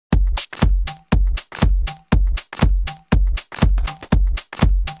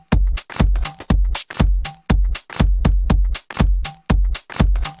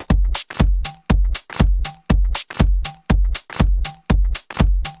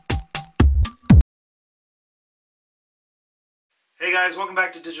Hey guys, welcome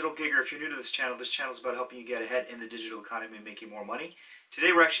back to Digital Gigger. If you're new to this channel is about helping you get ahead in the digital economy and making more money.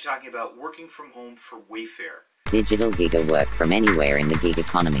 Today we're actually talking about working from home for Wayfair. Digital Gigger, work from anywhere in the gig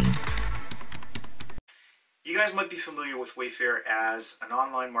economy. You guys might be familiar with Wayfair as an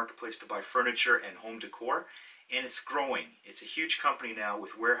online marketplace to buy furniture and home decor, and it's growing. It's a huge company now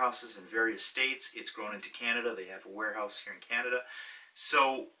with warehouses in various states. It's grown into Canada. They have a warehouse here in Canada.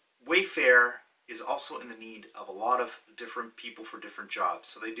 So Wayfair is also in the need of a lot of different people for different jobs.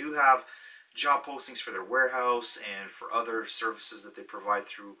 So they do have job postings for their warehouse and for other services that they provide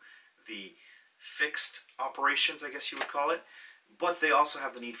through the fixed operations, I guess you would call it. But they also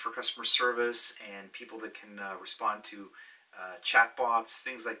have the need for customer service and people that can respond to chatbots,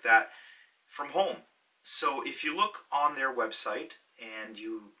 things like that, from home. So if you look on their website and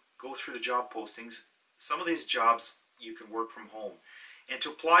you go through the job postings, some of these jobs you can work from home. And to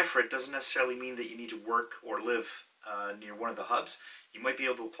apply for it doesn't necessarily mean that you need to work or live near one of the hubs. You might be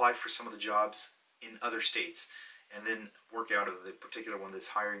able to apply for some of the jobs in other states and then work out of the particular one that's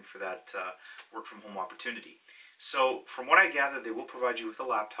hiring for that work from home opportunity. So from what I gather, they will provide you with a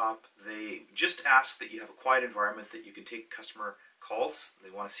laptop. They just ask that you have a quiet environment that you can take customer calls.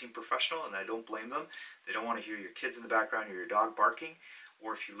 They want to seem professional, and I don't blame them. They don't want to hear your kids in the background or your dog barking,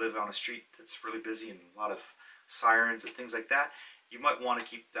 or if you live on a street that's really busy and a lot of sirens and things like that. You might want to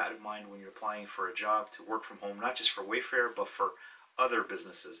keep that in mind when you're applying for a job to work from home, not just for Wayfair, but for other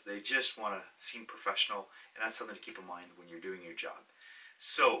businesses. They just want to seem professional, and that's something to keep in mind when you're doing your job.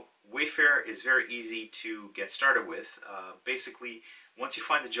 So Wayfair is very easy to get started with. Basically, once you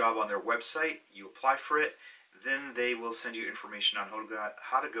find the job on their website, you apply for it, then they will send you information on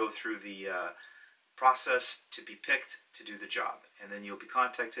how to go through the process to be picked to do the job. And then you'll be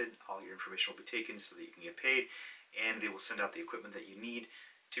contacted, all your information will be taken so that you can get paid, and they will send out the equipment that you need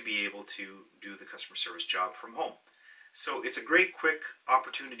to be able to do the customer service job from home. So it's a great quick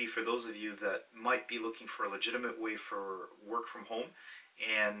opportunity for those of you that might be looking for a legitimate way for work from home,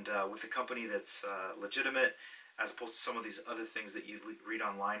 and with a company that's legitimate, as opposed to some of these other things that you read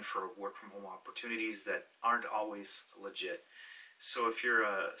online for work from home opportunities that aren't always legit. So if you're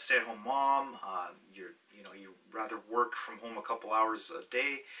a stay-at-home mom, you rather work from home a couple hours a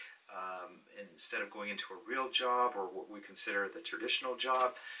day, instead of going into a real job or what we consider the traditional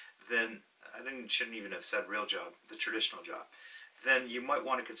job, then shouldn't even have said real job, the traditional job, then you might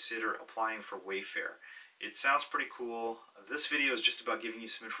want to consider applying for Wayfair. It sounds pretty cool. This video is just about giving you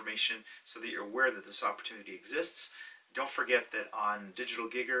some information so that you're aware that this opportunity exists. Don't forget that on Digital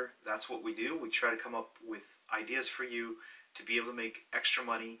Gigger, that's what we do. We try to come up with ideas for you to be able to make extra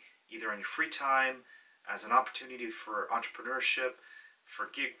money either on your free time, as an opportunity for entrepreneurship, for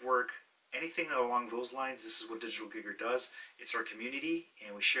gig work, anything along those lines. This is what Digital Gigger does. It's our community,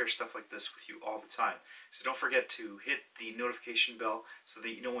 and we share stuff like this with you all the time. So don't forget to hit the notification bell so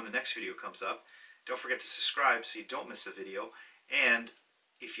that you know when the next video comes up. Don't forget to subscribe so you don't miss a video. And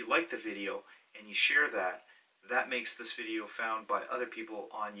if you like the video and you share that, that makes this video found by other people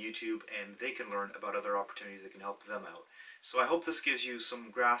on YouTube, and they can learn about other opportunities that can help them out. So I hope this gives you some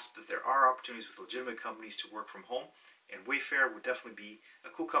grasp that there are opportunities with legitimate companies to work from home. And Wayfair would definitely be a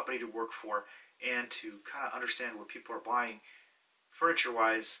cool company to work for and to kind of understand what people are buying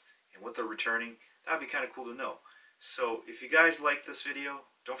furniture-wise and what they're returning. That would be kind of cool to know. So if you guys like this video,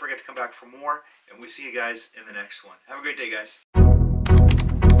 don't forget to come back for more, and we'll see you guys in the next one. Have a great day, guys.